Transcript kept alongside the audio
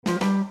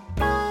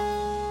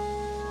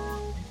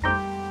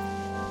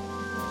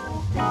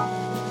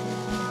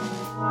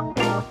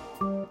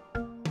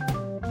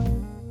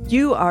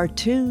You are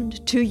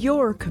tuned to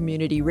your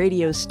community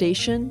radio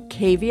station,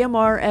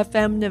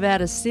 KVMR-FM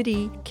Nevada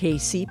City,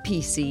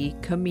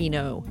 KCPC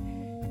Camino.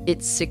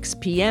 It's 6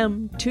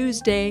 p.m.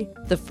 Tuesday,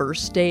 the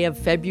first day of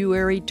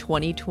February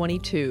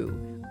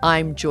 2022.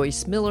 I'm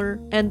Joyce Miller,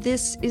 and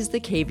this is the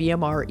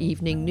KVMR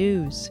Evening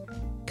News.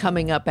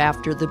 Coming up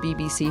after the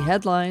BBC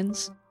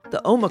headlines,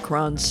 the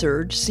Omicron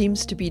surge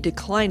seems to be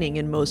declining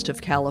in most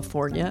of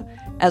California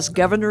as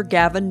Governor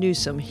Gavin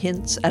Newsom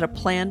hints at a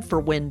plan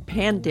for when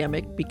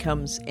pandemic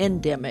becomes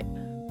endemic.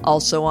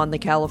 Also on the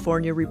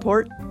California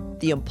Report,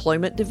 the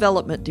Employment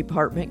Development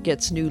Department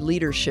gets new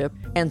leadership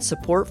and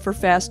support for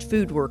fast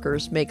food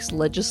workers makes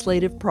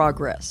legislative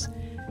progress.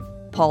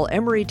 Paul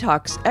Emery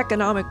talks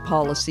economic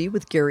policy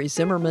with Gary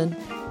Zimmerman,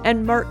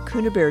 and Mark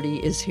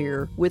Cunaberti is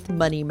here with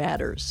Money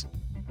Matters.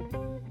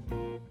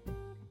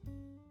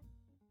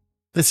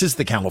 This is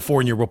the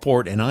California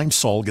Report, and I'm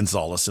Saul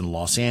Gonzalez in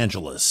Los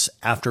Angeles.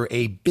 After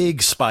a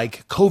big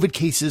spike, COVID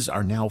cases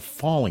are now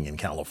falling in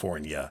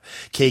California.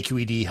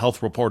 KQED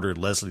health reporter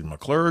Leslie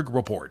McClurg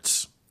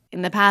reports.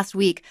 In the past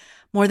week,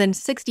 more than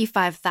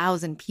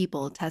 65,000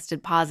 people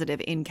tested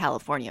positive in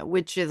California,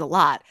 which is a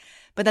lot.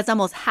 But that's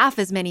almost half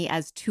as many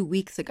as 2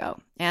 weeks ago.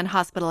 And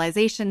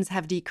hospitalizations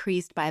have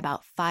decreased by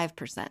about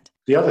 5%.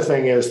 The other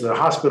thing is the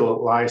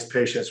hospitalized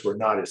patients were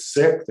not as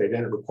sick. They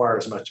didn't require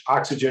as much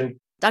oxygen.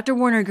 Dr.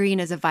 Warner Green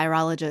is a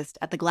virologist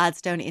at the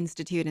Gladstone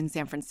Institute in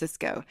San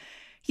Francisco.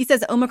 He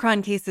says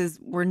Omicron cases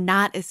were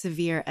not as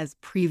severe as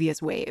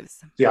previous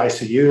waves. The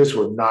ICUs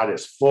were not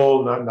as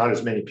full, not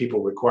as many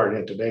people required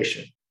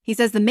intubation. He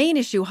says the main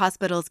issue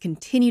hospitals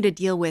continue to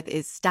deal with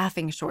is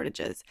staffing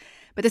shortages,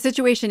 but the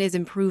situation is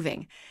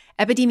improving.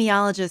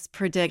 Epidemiologists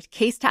predict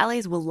case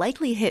tallies will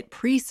likely hit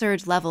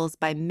pre-surge levels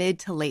by mid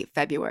to late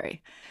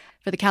February.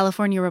 For the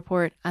California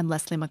Report, I'm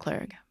Leslie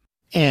McClurg.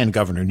 And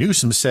Governor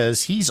Newsom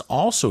says he's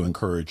also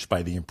encouraged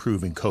by the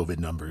improving COVID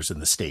numbers in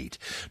the state.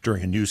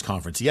 During a news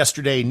conference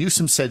yesterday,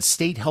 Newsom said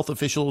state health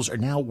officials are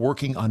now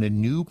working on a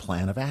new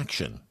plan of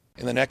action.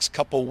 In the next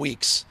couple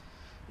weeks,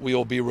 we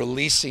will be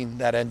releasing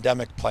that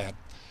endemic plan.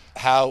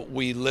 How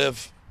we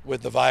live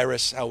with the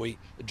virus, how we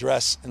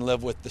address and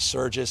live with the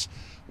surges,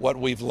 what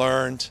we've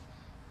learned,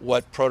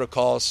 what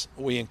protocols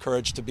we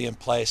encourage to be in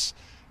place,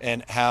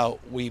 and how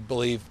we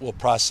believe we'll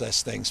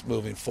process things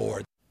moving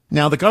forward.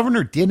 Now, the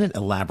governor didn't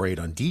elaborate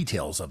on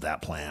details of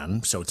that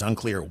plan, so it's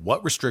unclear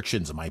what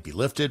restrictions might be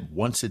lifted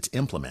once it's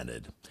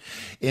implemented.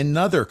 In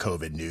other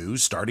COVID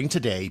news, starting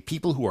today,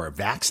 people who are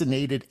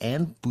vaccinated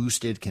and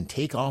boosted can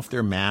take off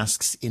their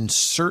masks in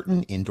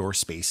certain indoor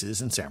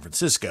spaces in San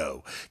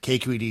Francisco.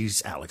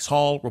 KQED's Alex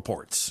Hall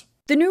reports.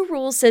 The new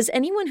rule says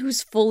anyone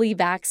who's fully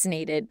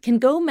vaccinated can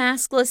go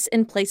maskless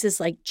in places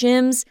like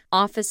gyms,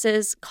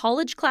 offices,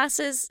 college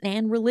classes,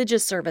 and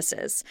religious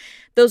services.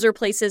 Those are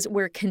places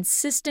where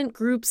consistent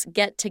groups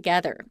get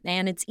together,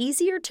 and it's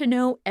easier to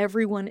know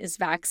everyone is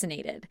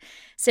vaccinated.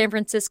 San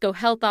Francisco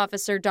Health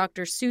Officer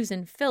Dr.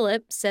 Susan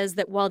Phillip says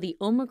that while the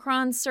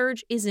Omicron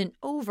surge isn't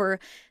over,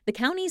 the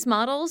county's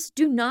models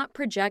do not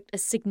project a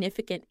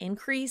significant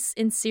increase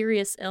in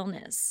serious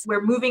illness.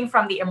 We're moving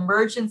from the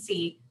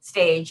emergency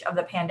stage of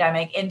the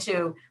pandemic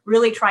into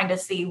really trying to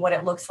see what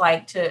it looks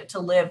like to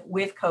live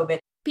with COVID.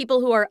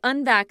 People who are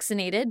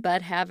unvaccinated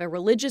but have a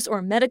religious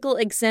or medical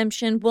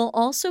exemption will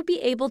also be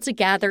able to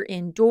gather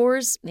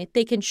indoors if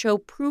they can show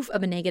proof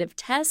of a negative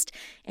test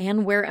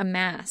and wear a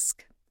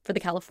mask. For the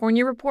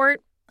California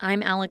Report,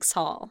 I'm Alex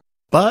Hall.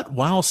 But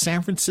while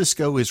San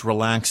Francisco is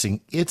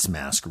relaxing its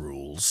mask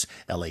rules,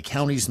 LA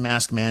County's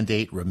mask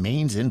mandate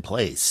remains in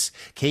place.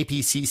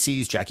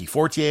 KPCC's Jackie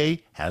Fortier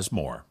has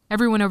more.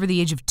 Everyone over the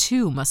age of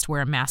 2 must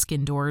wear a mask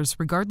indoors,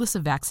 regardless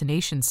of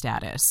vaccination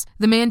status.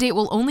 The mandate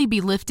will only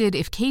be lifted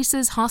if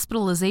cases,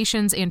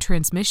 hospitalizations, and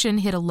transmission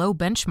hit a low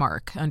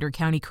benchmark under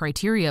county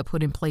criteria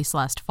put in place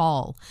last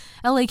fall.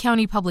 LA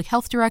County Public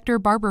Health Director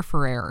Barbara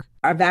Ferrer.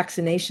 Our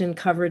vaccination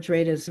coverage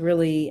rate is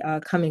really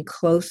coming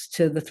close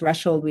to the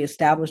threshold we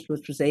established,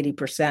 which was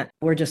 80%.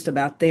 We're just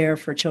about there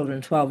for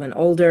children 12 and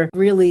older.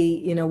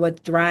 Really,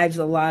 what drives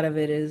a lot of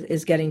it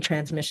is getting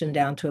transmission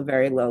down to a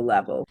very low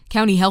level.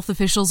 County health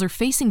officials are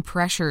facing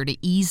pressure to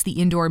ease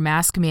the indoor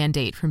mask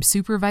mandate from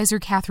Supervisor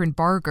Catherine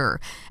Barger.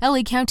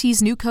 LA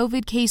County's new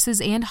COVID cases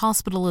and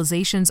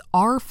hospitalizations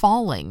are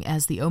falling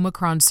as the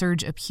Omicron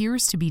surge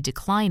appears to be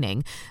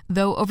declining,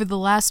 though over the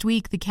last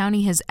week the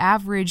county has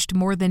averaged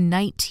more than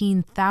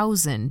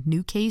 19,000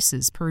 new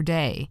cases per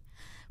day.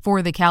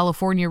 For the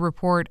California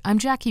Report, I'm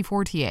Jackie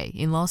Fortier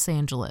in Los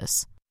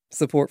Angeles.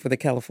 Support for the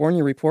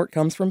California Report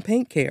comes from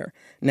Paint Care,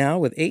 now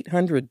with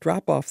 800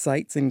 drop-off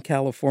sites in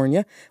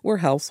California where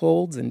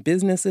households and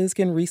businesses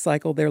can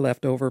recycle their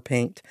leftover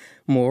paint.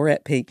 More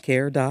at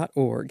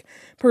paintcare.org.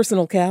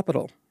 Personal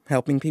Capital,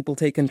 helping people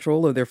take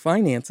control of their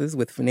finances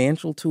with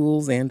financial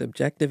tools and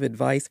objective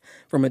advice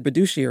from a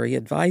fiduciary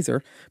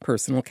advisor,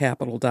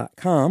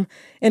 personalcapital.com,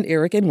 and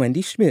Eric and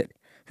Wendy Schmidt,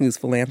 whose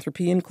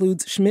philanthropy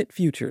includes Schmidt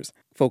Futures,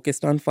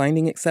 focused on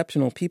finding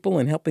exceptional people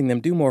and helping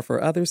them do more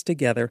for others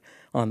together,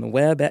 on the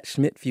web at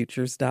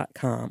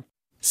schmidtfutures.com.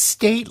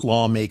 State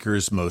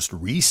lawmakers' most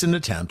recent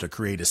attempt to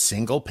create a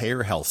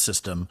single-payer health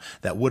system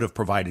that would have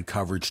provided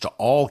coverage to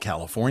all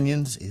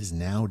Californians is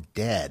now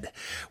dead.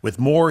 With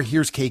more,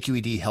 here's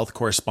KQED health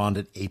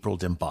correspondent April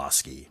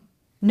Dembosky.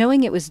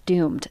 Knowing it was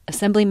doomed,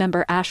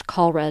 Assemblymember Ash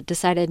Kalra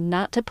decided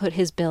not to put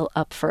his bill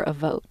up for a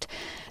vote.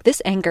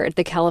 This angered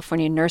the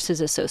California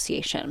Nurses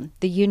Association,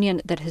 the union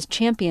that has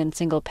championed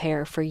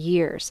single-payer for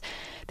years.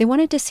 They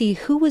wanted to see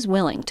who was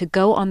willing to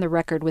go on the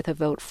record with a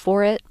vote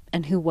for it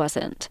and who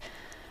wasn't.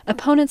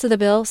 Opponents of the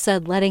bill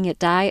said letting it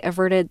die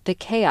averted the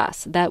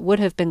chaos that would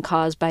have been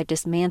caused by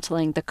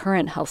dismantling the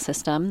current health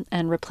system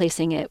and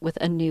replacing it with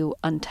a new,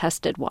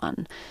 untested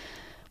one.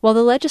 While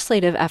the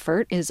legislative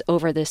effort is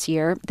over this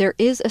year, there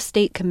is a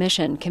state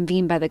commission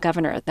convened by the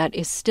governor that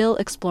is still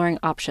exploring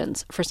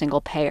options for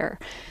single payer.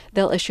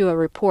 They'll issue a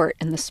report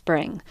in the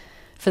spring.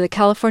 For the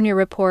California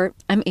Report,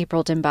 I'm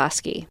April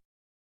Dembosky.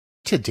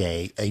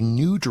 Today, a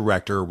new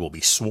director will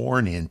be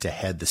sworn in to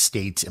head the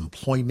state's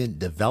Employment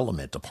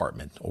Development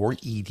Department, or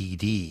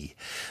EDD.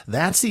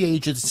 That's the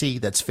agency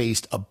that's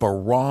faced a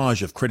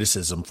barrage of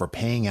criticism for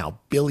paying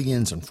out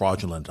billions in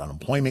fraudulent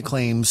unemployment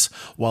claims,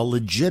 while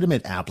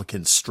legitimate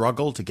applicants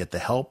struggle to get the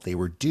help they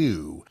were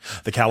due.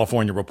 The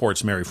California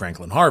Report's Mary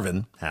Franklin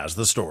Harvin has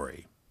the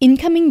story.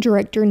 Incoming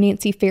Director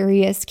Nancy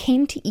Farias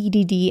came to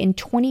EDD in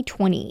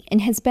 2020 and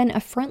has been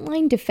a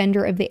frontline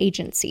defender of the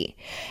agency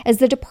as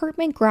the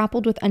department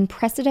grappled with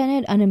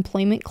unprecedented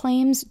unemployment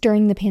claims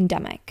during the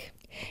pandemic.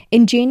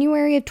 In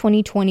January of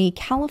 2020,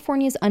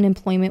 California's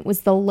unemployment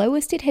was the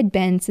lowest it had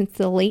been since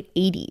the late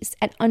 80s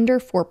at under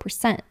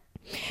 4%.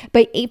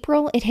 By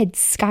April, it had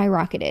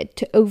skyrocketed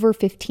to over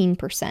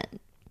 15%.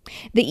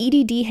 The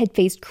EDD had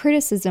faced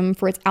criticism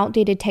for its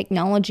outdated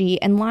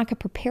technology and lack of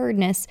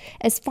preparedness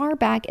as far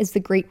back as the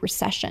Great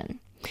Recession,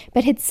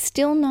 but had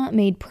still not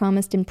made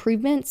promised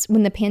improvements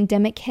when the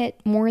pandemic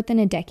hit more than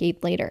a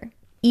decade later.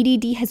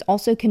 EDD has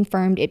also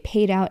confirmed it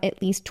paid out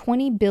at least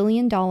 $20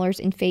 billion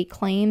in fake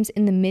claims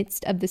in the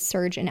midst of the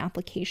surge in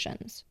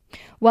applications.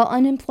 While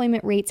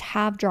unemployment rates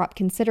have dropped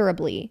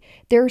considerably,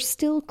 there are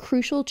still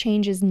crucial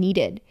changes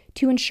needed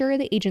to ensure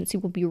the agency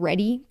will be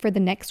ready for the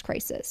next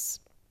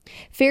crisis.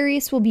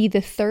 Farias will be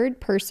the third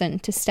person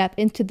to step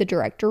into the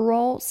director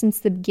role since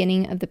the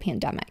beginning of the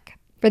pandemic.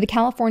 For the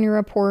California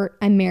Report,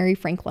 I'm Mary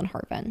Franklin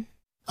Harvin.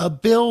 A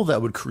bill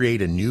that would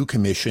create a new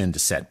commission to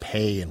set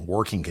pay and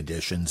working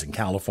conditions in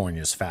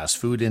California's fast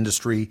food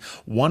industry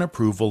won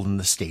approval in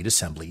the state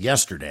assembly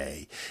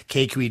yesterday.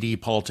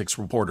 KQED politics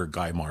reporter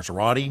Guy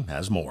Marzorati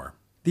has more.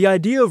 The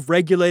idea of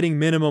regulating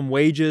minimum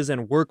wages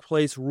and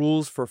workplace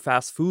rules for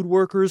fast food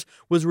workers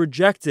was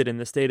rejected in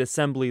the state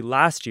assembly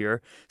last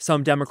year.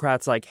 Some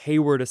Democrats like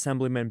Hayward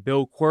Assemblyman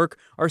Bill Quirk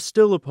are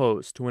still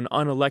opposed to an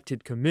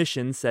unelected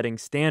commission setting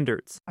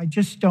standards. I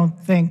just don't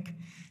think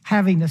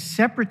having a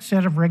separate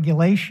set of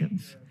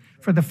regulations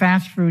for the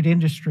fast food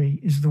industry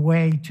is the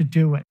way to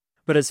do it.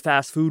 But as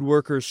fast food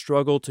workers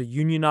struggle to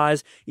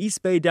unionize,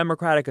 East Bay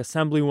Democratic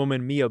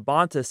Assemblywoman Mia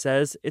Bonta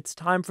says it's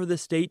time for the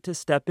state to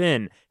step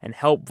in and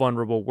help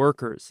vulnerable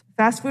workers.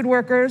 Fast food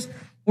workers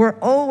were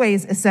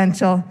always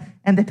essential,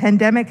 and the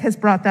pandemic has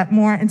brought that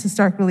more into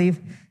stark relief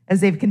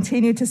as they've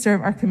continued to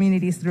serve our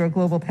communities through a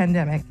global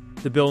pandemic.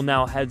 The bill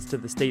now heads to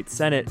the state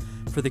Senate.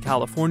 For the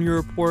California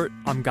Report,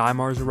 I'm Guy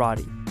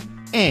Marzorati.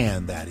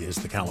 And that is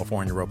the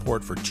California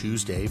Report for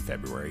Tuesday,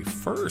 February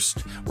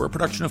 1st. We're a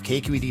production of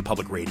KQED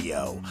Public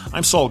Radio.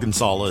 I'm Saul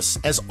Gonzalez.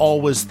 As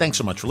always, thanks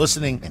so much for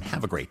listening and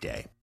have a great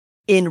day.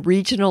 In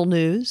regional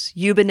news,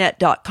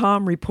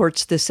 Ubinet.com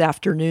reports this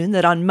afternoon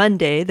that on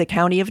Monday, the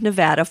County of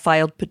Nevada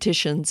filed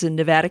petitions in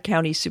Nevada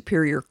County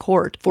Superior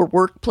Court for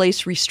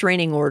workplace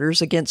restraining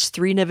orders against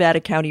 3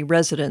 Nevada County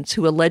residents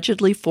who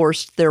allegedly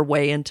forced their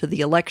way into the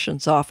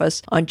elections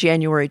office on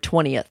January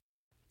 20th.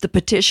 The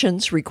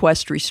petitions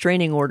request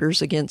restraining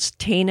orders against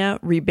Tana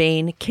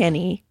Rebane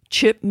Kenny,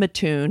 Chip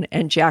Mattoon,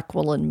 and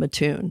Jacqueline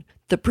Mattoon.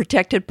 The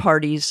protected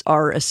parties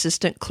are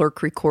Assistant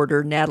Clerk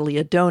Recorder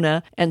Natalie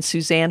Adona and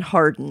Suzanne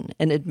Harden,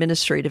 an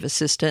administrative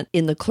assistant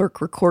in the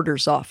Clerk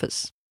Recorder's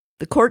office.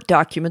 The court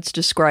documents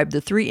describe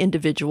the 3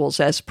 individuals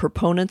as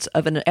proponents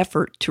of an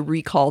effort to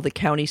recall the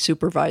county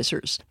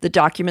supervisors. The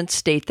documents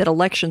state that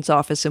elections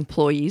office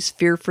employees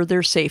fear for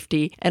their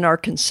safety and are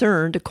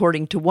concerned,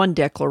 according to one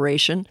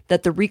declaration,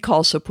 that the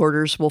recall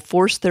supporters will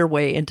force their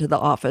way into the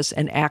office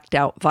and act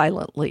out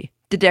violently.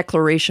 The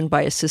declaration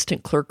by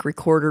Assistant Clerk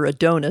Recorder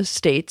Adona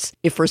states,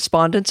 if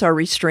respondents are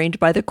restrained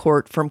by the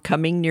court from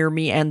coming near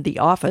me and the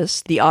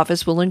office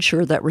will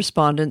ensure that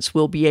respondents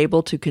will be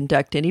able to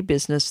conduct any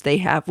business they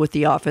have with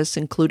the office,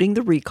 including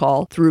the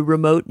recall, through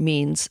remote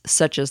means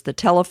such as the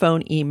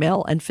telephone,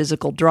 email, and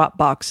physical drop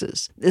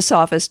boxes. This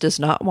office does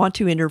not want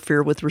to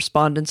interfere with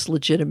respondents'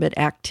 legitimate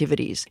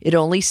activities. It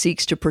only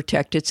seeks to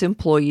protect its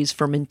employees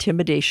from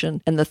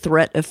intimidation and the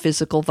threat of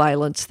physical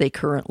violence they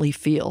currently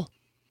feel.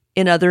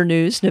 In other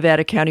news,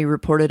 Nevada County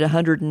reported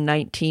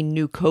 119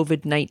 new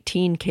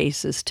COVID-19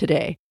 cases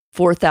today.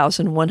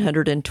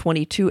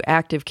 4,122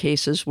 active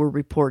cases were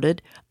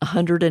reported,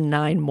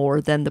 109 more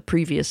than the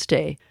previous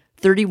day.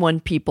 31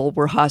 people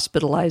were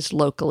hospitalized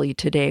locally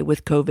today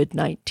with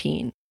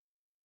COVID-19.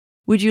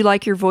 Would you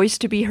like your voice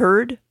to be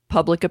heard?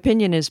 Public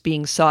opinion is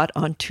being sought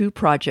on 2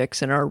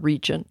 projects in our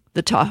region.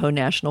 The Tahoe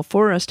National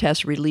Forest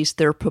has released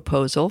their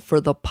proposal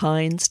for the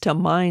Pines to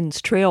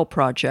Mines Trail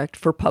project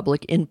for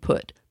public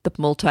input. The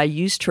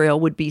multi-use trail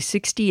would be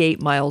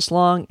 68 miles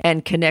long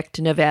and connect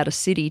Nevada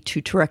City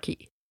to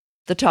Truckee.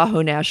 The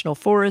Tahoe National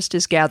Forest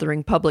is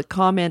gathering public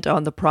comment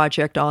on the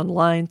project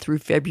online through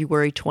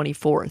February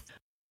 24th.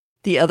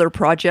 The other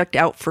project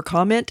out for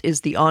comment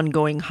is the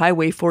ongoing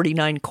Highway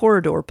 49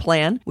 corridor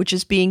plan, which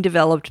is being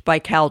developed by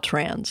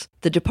Caltrans.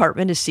 The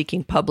department is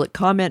seeking public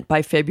comment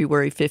by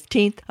February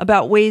 15th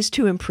about ways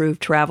to improve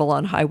travel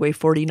on Highway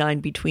 49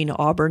 between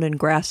Auburn and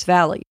Grass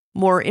Valley.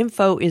 More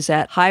info is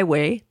at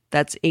Highway,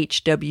 that's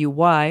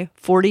HWY,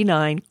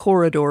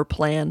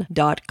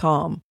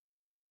 49corridorplan.com.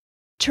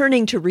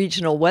 Turning to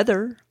regional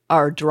weather,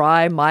 our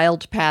dry,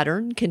 mild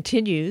pattern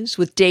continues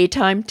with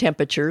daytime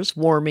temperatures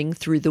warming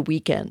through the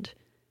weekend.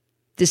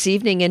 This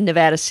evening in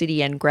Nevada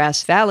City and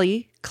Grass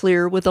Valley,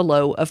 clear with a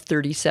low of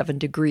 37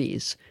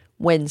 degrees.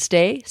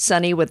 Wednesday,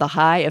 sunny with a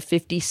high of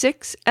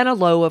 56 and a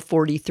low of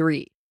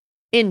 43.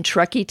 In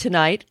Truckee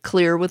tonight,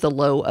 clear with a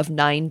low of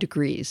 9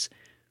 degrees.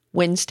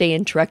 Wednesday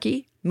in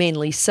Truckee,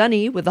 mainly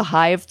sunny with a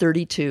high of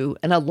 32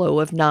 and a low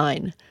of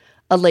 9.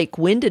 A lake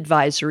wind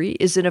advisory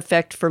is in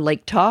effect for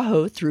Lake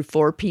Tahoe through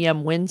 4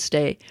 p.m.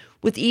 Wednesday,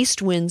 with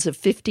east winds of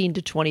 15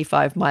 to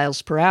 25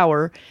 miles per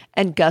hour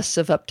and gusts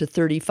of up to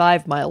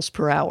 35 miles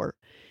per hour.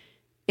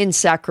 In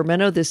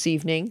Sacramento this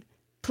evening,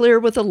 clear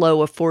with a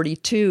low of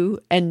 42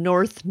 and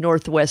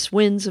north-northwest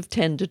winds of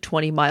 10 to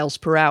 20 miles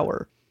per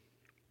hour.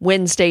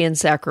 Wednesday in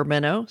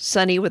Sacramento,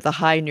 sunny with a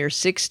high near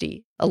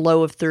 60, a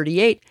low of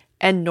 38,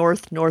 and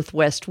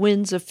north-northwest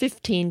winds of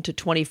 15 to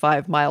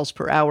 25 miles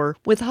per hour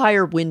with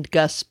higher wind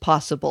gusts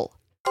possible.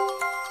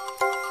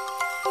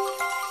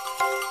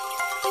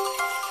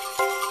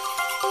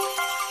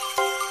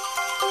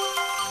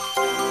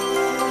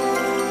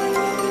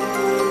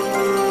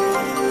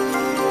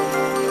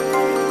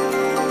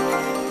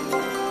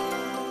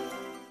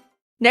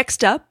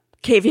 Next up,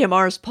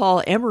 KVMR's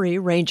Paul Emery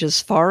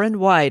ranges far and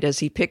wide as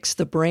he picks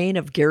the brain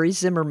of Gary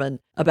Zimmerman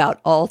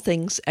about all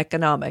things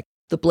economic,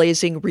 the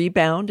blazing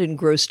rebound in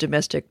gross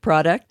domestic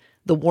product,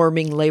 the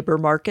warming labor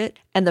market,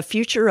 and the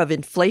future of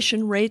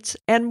inflation rates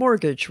and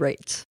mortgage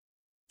rates.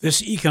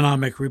 This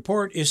economic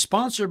report is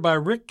sponsored by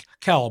Rick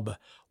Kalb,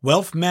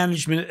 Wealth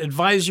Management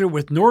Advisor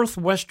with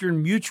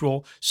Northwestern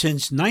Mutual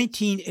since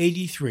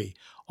 1983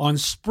 on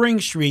Spring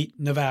Street,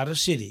 Nevada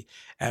City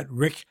at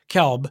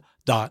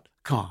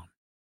rickkalb.com.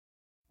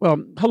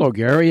 Well, hello,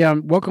 Gary.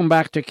 Welcome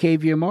back to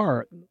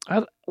KVMR.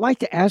 I'd like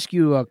to ask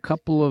you a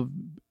couple of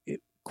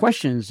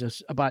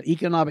questions about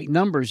economic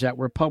numbers that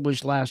were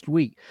published last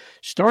week,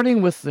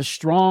 starting with the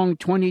strong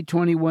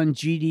 2021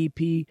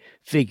 GDP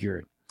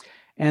figure.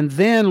 And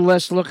then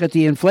let's look at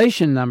the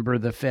inflation number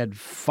the Fed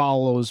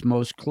follows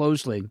most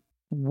closely.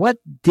 What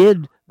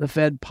did the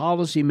Fed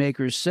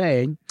policymakers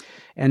say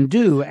and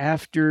do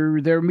after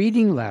their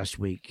meeting last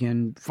week?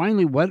 And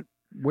finally,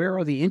 where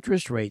are the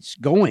interest rates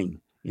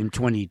going in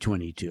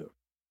 2022?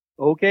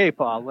 Okay,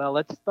 Paul. Well,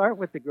 let's start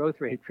with the growth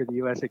rate for the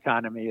U.S.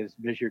 economy as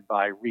measured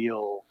by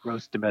real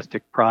gross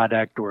domestic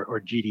product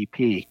or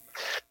GDP.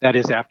 That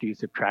is after you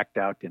subtract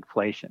out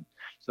inflation.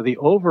 So the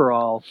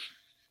overall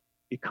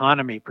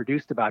economy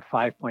produced about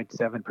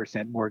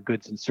 5.7% more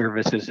goods and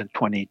services in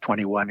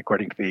 2021,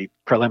 according to the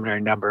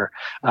preliminary number,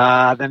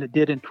 than it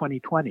did in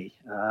 2020.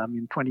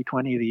 In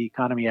 2020, the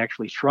economy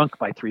actually shrunk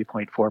by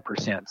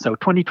 3.4%. So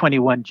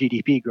 2021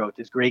 GDP growth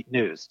is great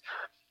news.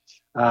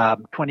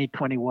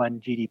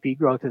 2021 GDP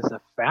growth is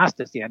the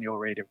fastest annual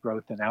rate of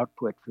growth in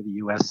output for the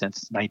U.S.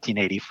 since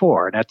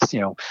 1984. And that's,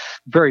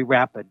 very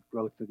rapid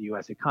growth for the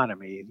U.S.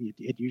 economy.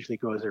 It usually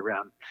grows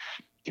around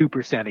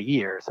 2% a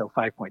year, so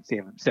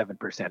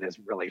 5.7% is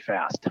really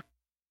fast.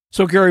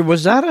 So, Gary,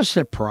 was that a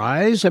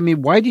surprise? I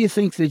mean, why do you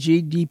think the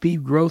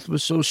GDP growth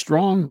was so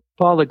strong?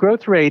 Paul, the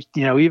growth rate,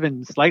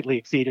 even slightly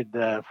exceeded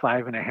the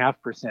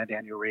 5.5%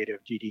 annual rate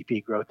of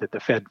GDP growth that the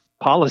Fed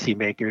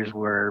policymakers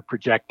were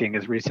projecting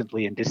as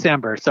recently in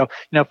December. So,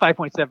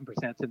 5.7%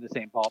 is in the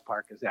same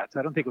ballpark as that.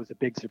 So I don't think it was a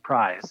big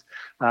surprise.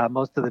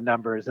 Most of the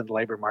numbers in the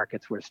labor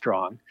markets were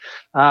strong.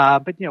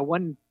 But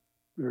one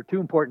or two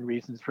important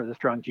reasons for the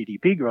strong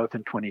GDP growth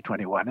in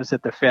 2021 is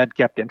that the Fed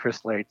kept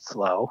interest rates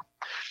low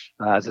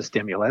as a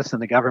stimulus,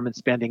 and the government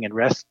spending and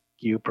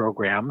rescue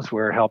programs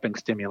were helping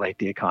stimulate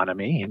the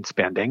economy and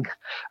spending.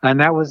 And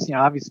that was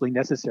obviously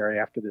necessary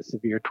after the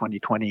severe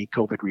 2020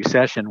 COVID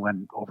recession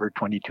when over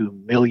 22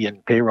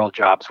 million payroll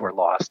jobs were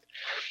lost.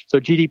 So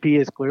GDP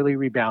has clearly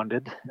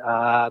rebounded.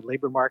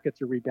 Labor markets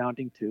are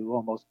rebounding too.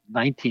 Almost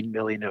 19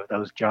 million of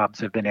those jobs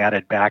have been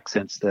added back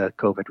since the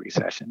COVID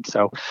recession.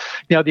 So,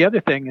 the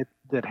other thing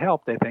that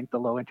helped, I think, the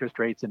low interest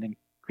rates and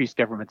increased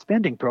government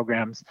spending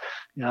programs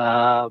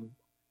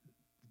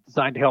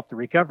designed to help the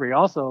recovery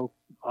also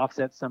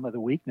offset some of the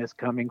weakness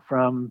coming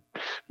from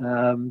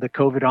the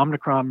COVID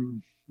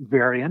Omicron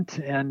variant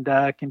and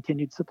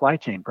continued supply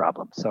chain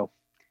problems. So,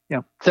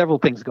 several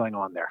things going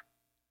on there.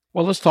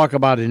 Well, let's talk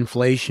about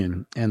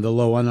inflation and the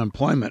low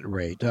unemployment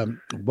rate.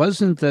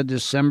 Wasn't the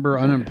December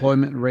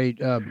unemployment rate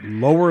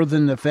lower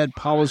than the Fed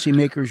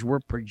policymakers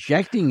were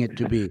projecting it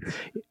to be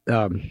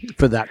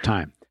for that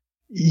time?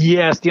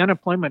 Yes, the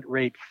unemployment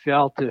rate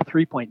fell to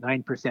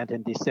 3.9%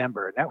 in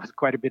December. That was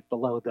quite a bit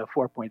below the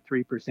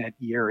 4.3%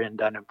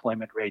 year-end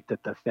unemployment rate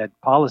that the Fed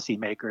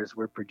policymakers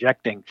were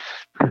projecting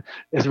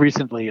as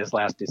recently as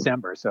last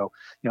December. So,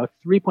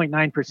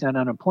 3.9%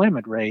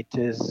 unemployment rate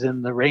is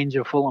in the range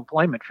of full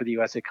employment for the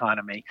U.S.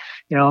 economy.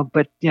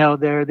 But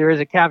there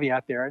is a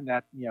caveat there in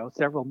that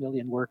several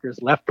million workers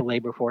left the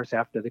labor force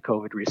after the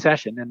COVID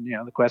recession, and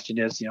the question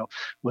is,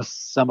 will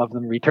some of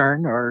them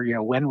return, or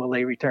when will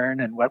they return,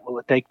 and what will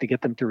it take to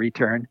get them to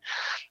return?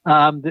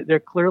 There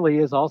clearly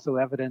is also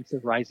evidence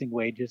of rising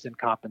wages and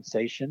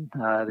compensation.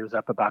 There's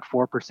up about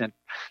 4%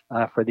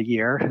 for the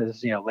year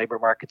as labor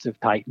markets have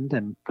tightened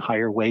and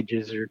higher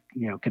wages are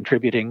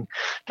contributing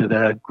to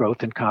the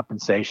growth in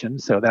compensation.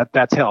 So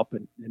that's help,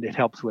 and it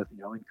helps with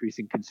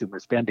increasing consumer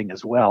spending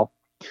as well.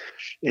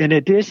 In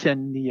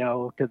addition,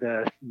 to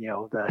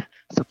the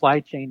supply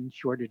chain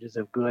shortages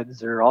of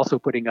goods are also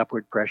putting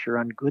upward pressure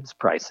on goods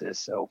prices.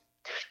 So,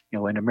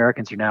 when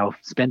Americans are now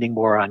spending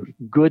more on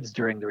goods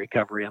during the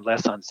recovery and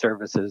less on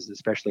services,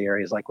 especially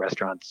areas like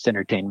restaurants,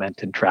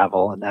 entertainment, and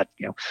travel, and that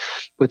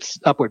puts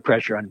upward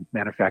pressure on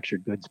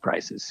manufactured goods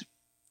prices.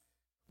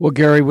 Well,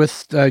 Gary,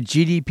 with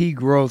GDP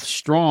growth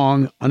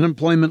strong,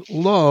 unemployment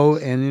low,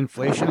 and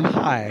inflation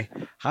high,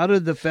 how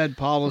did the Fed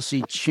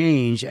policy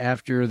change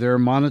after their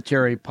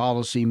monetary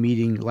policy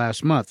meeting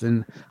last month?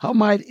 And how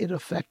might it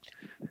affect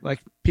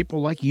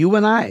people like you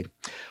and I?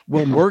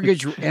 Will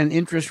mortgage and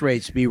interest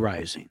rates be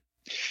rising?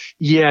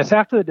 Yes,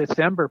 after the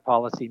December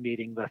policy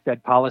meeting, the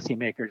Fed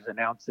policymakers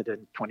announced that in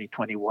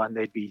 2021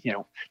 they'd be,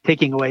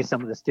 taking away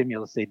some of the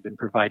stimulus they'd been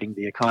providing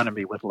the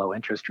economy with low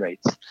interest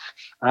rates.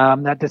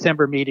 That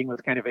December meeting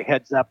was kind of a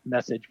heads-up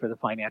message for the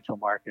financial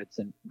markets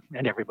and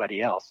everybody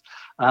else.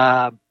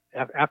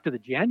 After the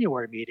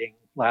January meeting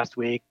last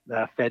week,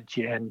 the Fed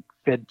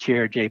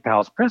Chair Jay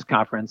Powell's press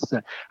conference,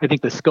 I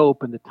think the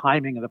scope and the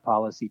timing of the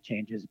policy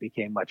changes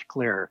became much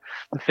clearer.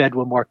 The Fed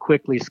will more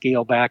quickly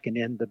scale back and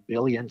end the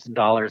billions of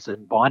dollars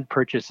in bond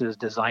purchases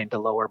designed to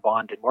lower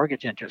bond and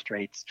mortgage interest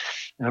rates,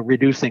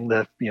 reducing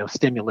the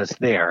stimulus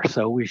there.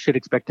 So we should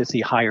expect to see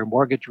higher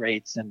mortgage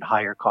rates and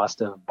higher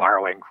cost of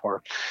borrowing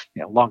for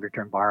longer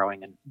term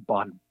borrowing and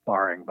bond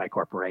borrowing by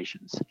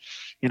corporations.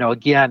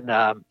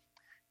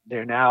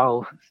 They're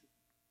now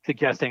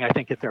suggesting, I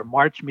think, at their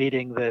March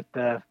meeting that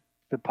the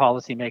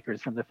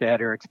policymakers from the Fed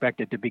are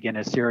expected to begin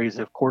a series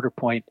of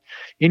quarter-point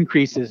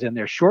increases in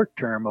their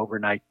short-term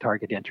overnight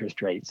target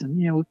interest rates.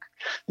 And,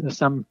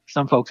 some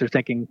folks are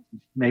thinking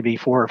maybe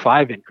 4 or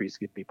 5 increase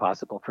could be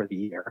possible for the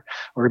year,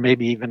 or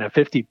maybe even a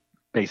 50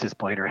 basis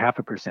point or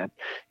 0.5%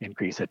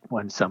 increase at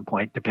some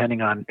point,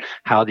 depending on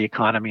how the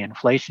economy and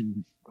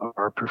inflation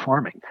are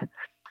performing.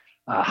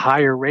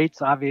 Higher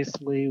rates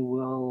obviously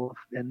will,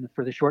 and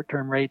for the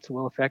short-term rates,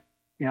 will affect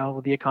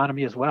the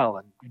economy as well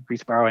and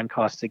increase borrowing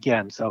costs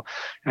again. So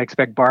I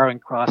expect borrowing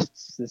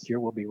costs this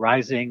year will be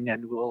rising,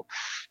 and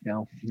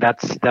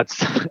that's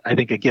I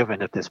think a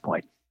given at this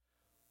point.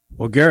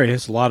 Well, Gary,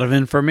 it's a lot of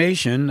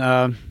information.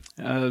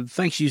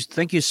 Thank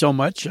you so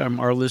much.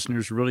 Our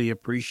listeners really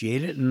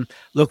appreciate it and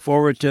look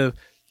forward to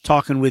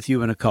talking with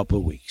you in a couple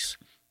of weeks.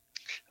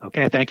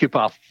 Okay, thank you,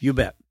 Paul. You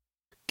bet.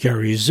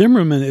 Gary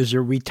Zimmerman is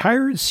a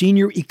retired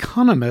senior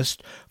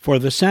economist for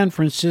the San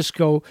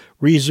Francisco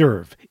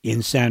Reserve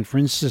in San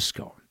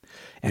Francisco,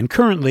 and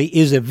currently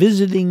is a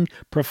visiting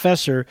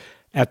professor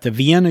at the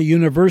Vienna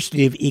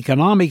University of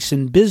Economics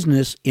and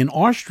Business in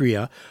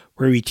Austria,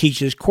 where he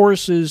teaches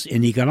courses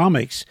in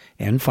economics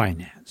and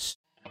finance.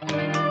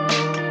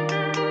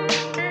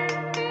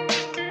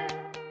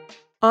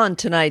 On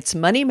tonight's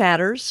Money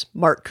Matters,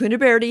 Mark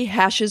Cunaberti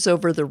hashes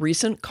over the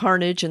recent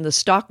carnage in the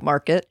stock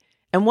market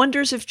and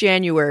wonders if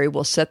January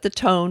will set the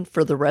tone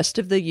for the rest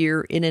of the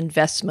year in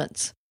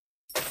investments.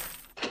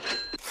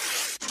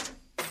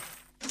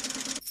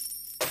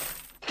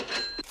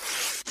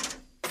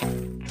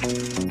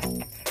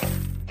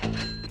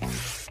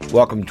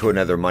 Welcome to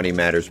another Money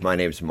Matters. My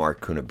name is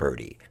Mark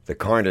Cunaberti. The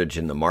carnage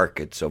in the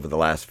markets over the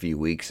last few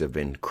weeks have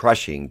been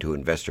crushing to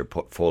investor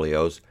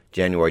portfolios.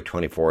 January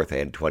 24th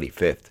and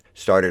 25th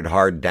started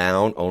hard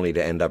down, only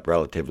to end up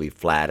relatively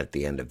flat at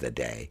the end of the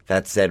day.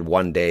 That said,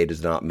 one day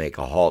does not make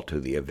a halt to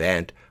the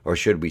event, or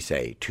should we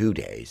say 2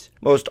 days.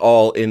 Most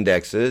all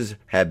indexes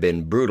have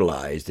been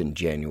brutalized in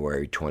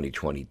January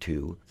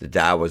 2022. The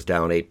Dow was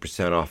down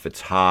 8% off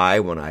its high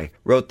when I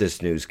wrote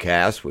this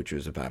newscast, which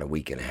was about a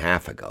week and a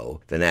half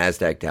ago. The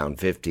Nasdaq down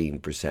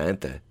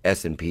 15%, the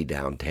S&P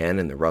down 10%,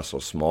 and the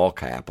Russell Small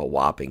Cap a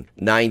whopping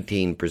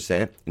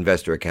 19%.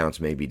 Investor accounts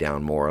may be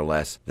down more or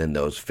less than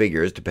those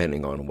figures,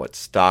 depending on what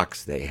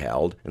stocks they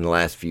held. In the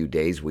last few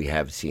days, we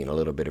have seen a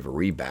little bit of a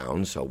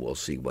rebound, so we'll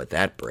see what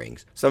that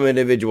brings. Some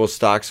individual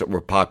stocks that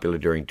were popular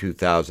during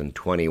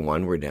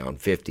 2021 were down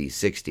 50,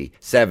 60,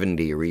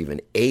 70, or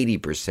even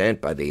 80%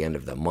 by the end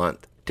of the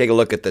month. Take a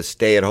look at the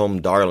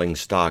stay-at-home darling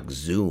stock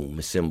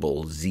Zoom,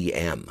 symbol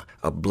ZM,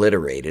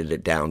 obliterated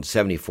at down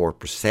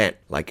 74%.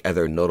 Like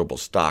other notable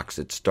stocks,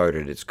 it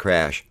started its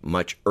crash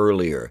much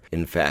earlier.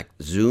 In fact,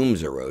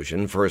 Zoom's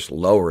erosion first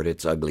lowered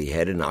its ugly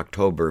head in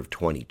October of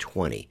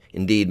 2020.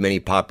 Indeed, many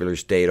popular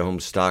stay-at-home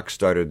stocks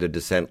started their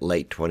descent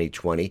late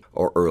 2020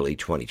 or early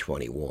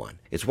 2021.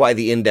 It's why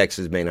the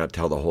indexes may not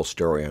tell the whole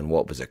story on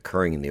what was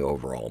occurring in the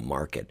overall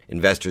market.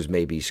 Investors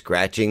may be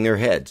scratching their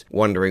heads,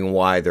 wondering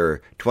why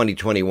their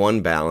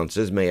 2021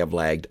 balances may have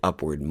lagged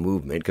upward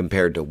movement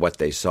compared to what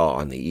they saw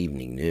on the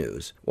evening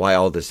news. Why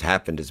all this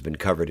happened has been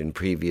covered in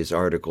previous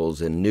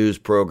articles and news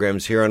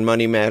programs here on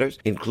Money Matters,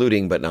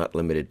 including but not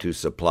limited to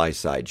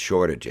supply-side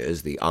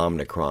shortages, the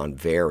Omicron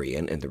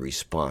variant and the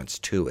response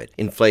to it,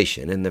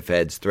 inflation and the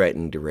Fed's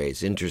threatening to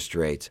raise interest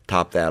rates.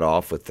 Top that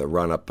off with the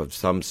run-up of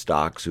some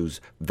stocks whose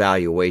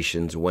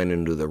valuations went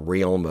into the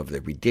realm of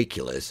the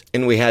ridiculous,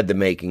 and we had the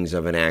makings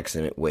of an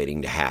accident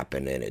waiting to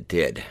happen, and it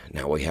did.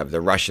 Now we have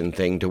the Russian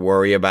thing to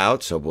worry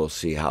about, so we'll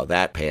see how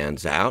that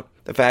pans out.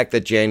 The fact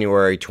that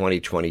January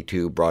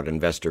 2022 brought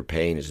investor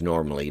pain is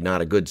normally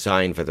not a good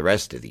sign for the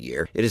rest of the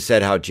year. It is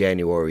said how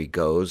January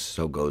goes,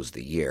 so goes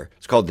the year.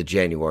 It's called the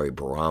January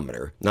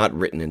barometer. Not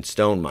written in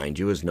stone, mind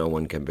you, as no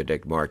one can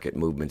predict market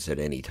movements at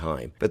any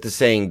time. But the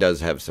saying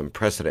does have some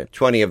precedent.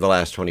 20 of the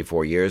last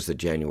 24 years, the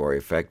January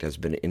effect has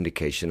been an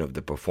indication of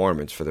the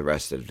performance for the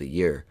rest of the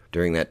year.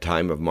 During that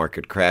time of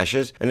market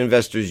crashes, an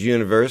investor's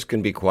universe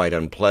can be quite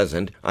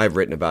unpleasant. I've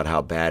written about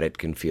how bad it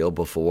can feel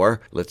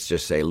before. Let's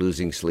just say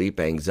losing sleep,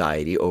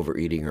 anxiety,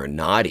 overeating or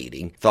not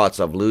eating. Thoughts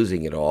of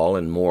losing it all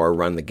and more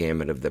run the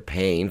gamut of the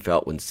pain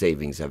felt when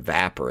savings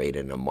evaporate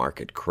in a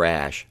market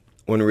crash.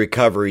 When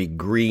recovery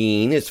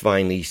green is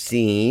finally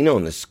seen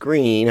on the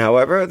screen,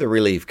 however, the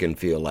relief can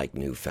feel like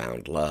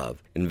newfound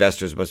love.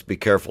 Investors must be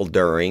careful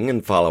during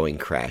and following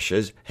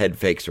crashes. Head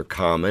fakes are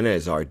common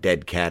as our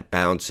dead cat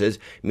bounces,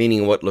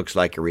 meaning what looks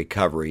like a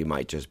recovery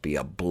might just be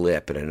a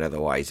blip in an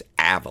otherwise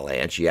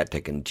avalanche yet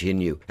to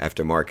continue.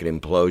 After market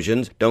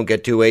implosions, don't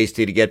get too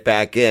hasty to get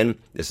back in.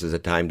 This is a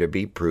time to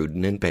be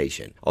prudent and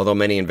patient. Although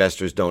many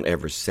investors don't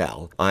ever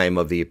sell, I am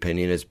of the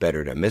opinion it's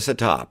better to miss a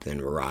top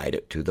than ride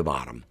it to the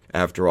bottom.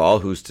 After all,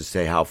 who's to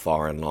say how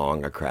far and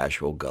long a crash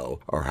will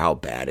go or how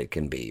bad it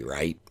can be,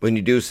 right? When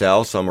you do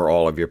sell some or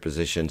all of your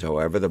positions,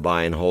 however, the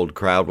buy and hold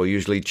crowd will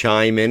usually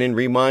chime in and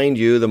remind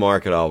you the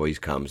market always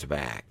comes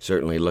back.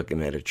 Certainly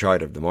looking at a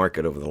chart of the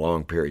market over the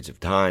long periods of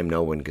time,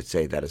 no one could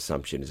say that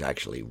assumption is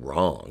actually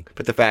wrong.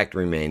 But the fact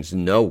remains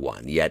no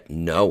one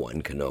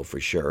can know for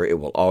sure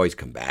it will always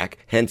come back.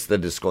 Hence the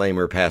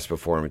disclaimer, past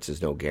performance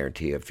is no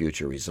guarantee of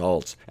future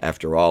results.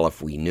 After all, if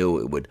we knew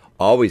it would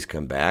always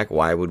come back,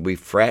 why would we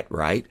fret,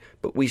 right?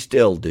 But we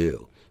still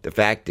do. The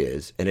fact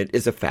is, and it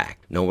is a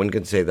fact, no one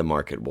can say the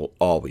market will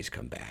always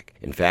come back.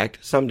 In fact,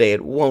 someday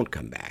it won't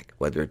come back,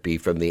 whether it be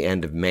from the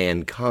end of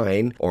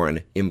mankind or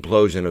an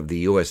implosion of the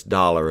U.S.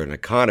 dollar and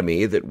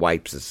economy that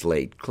wipes the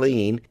slate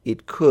clean.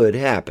 It could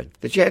happen.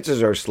 The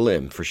chances are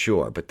slim, for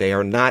sure, but they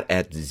are not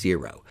at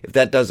zero. If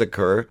that does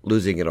occur,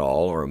 losing it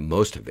all, or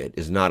most of it,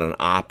 is not an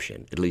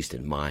option, at least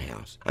in my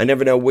house. I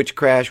never know which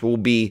crash will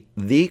be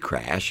the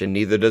crash, and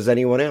neither does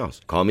anyone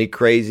else. Call me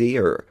crazy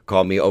or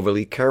call me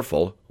overly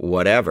careful,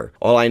 whatever.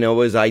 All I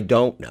know is I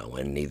don't know,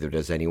 and neither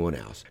does anyone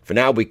else. For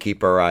now, we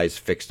keep our eyes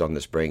fixed on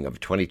the spring of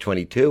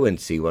 2022 and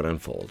see what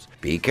unfolds.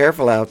 Be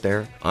careful out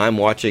there. I'm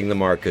watching the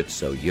markets,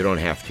 so you don't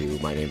have to.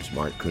 My name is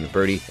Mark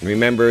Cunaberti, and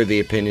remember,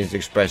 the opinions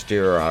expressed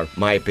here are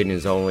my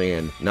opinions only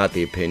and not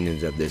the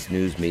opinions of this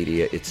news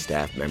media, its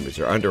staff members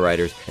or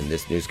underwriters, and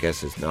this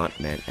newscast is not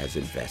meant as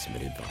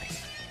investment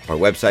advice. Our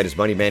website is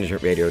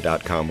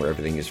moneymanagementradio.com, where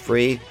everything is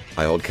free.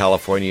 I hold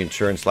California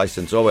Insurance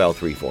License OL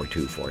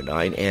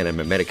 34249, and I'm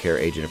a Medicare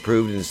agent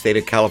approved in the state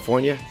of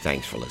California.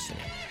 Thanks for listening.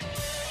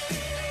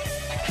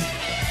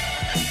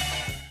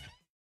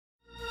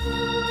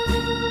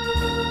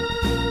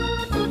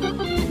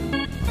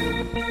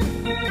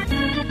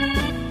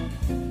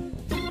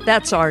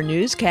 That's our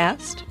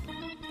newscast.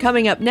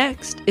 Coming up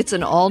next, it's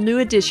an all-new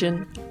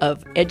edition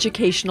of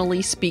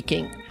Educationally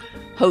Speaking.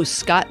 Hosts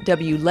Scott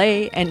W.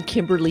 Lay and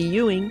Kimberly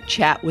Ewing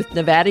chat with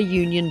Nevada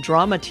Union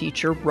drama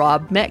teacher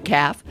Rob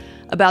Metcalf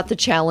about the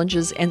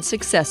challenges and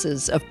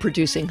successes of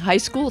producing high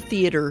school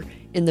theater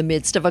in the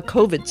midst of a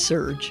COVID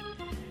surge.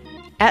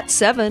 At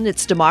 7,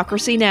 it's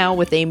Democracy Now!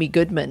 With Amy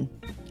Goodman.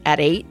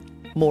 At 8,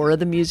 more of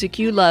the music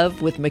you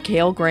love with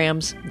Mikhail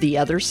Graham's The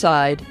Other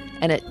Side.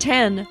 And at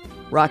 10,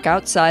 Rock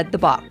Outside the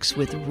Box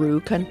with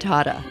Rue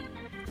Cantata.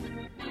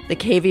 The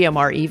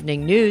KVMR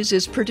Evening News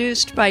is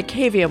produced by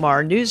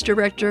KVMR News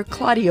Director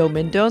Claudio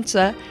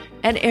Mendonça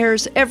and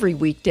airs every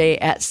weekday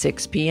at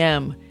 6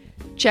 p.m.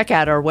 Check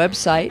out our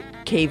website,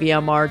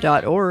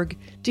 kvmr.org,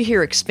 to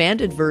hear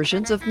expanded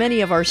versions of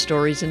many of our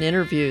stories and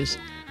interviews.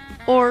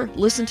 Or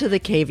listen to the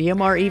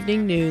KVMR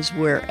Evening News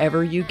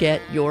wherever you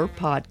get your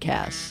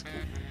podcasts.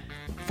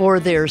 For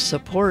their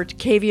support,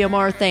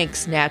 KVMR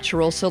thanks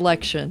Natural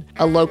Selection,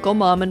 a local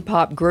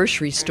mom-and-pop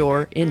grocery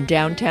store in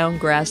downtown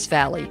Grass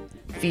Valley,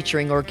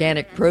 featuring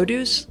organic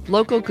produce,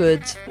 local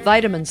goods,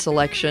 vitamin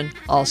selection,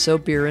 also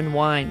beer and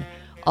wine.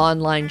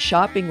 Online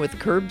shopping with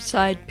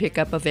curbside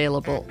pickup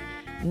available.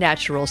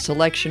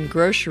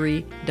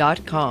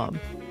 NaturalSelectionGrocery.com.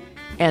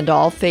 And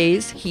All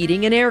Phase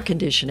Heating and Air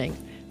Conditioning,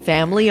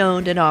 family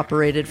owned and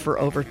operated for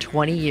over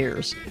 20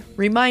 years,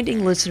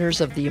 reminding listeners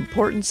of the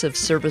importance of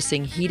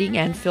servicing heating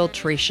and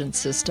filtration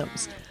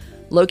systems.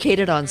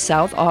 Located on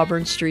South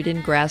Auburn Street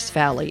in Grass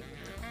Valley,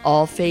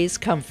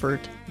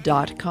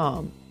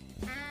 allphasecomfort.com.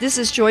 This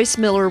is Joyce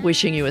Miller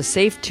wishing you a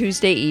safe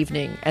Tuesday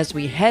evening as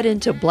we head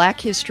into Black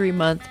History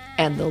Month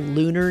and the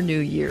Lunar New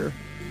Year.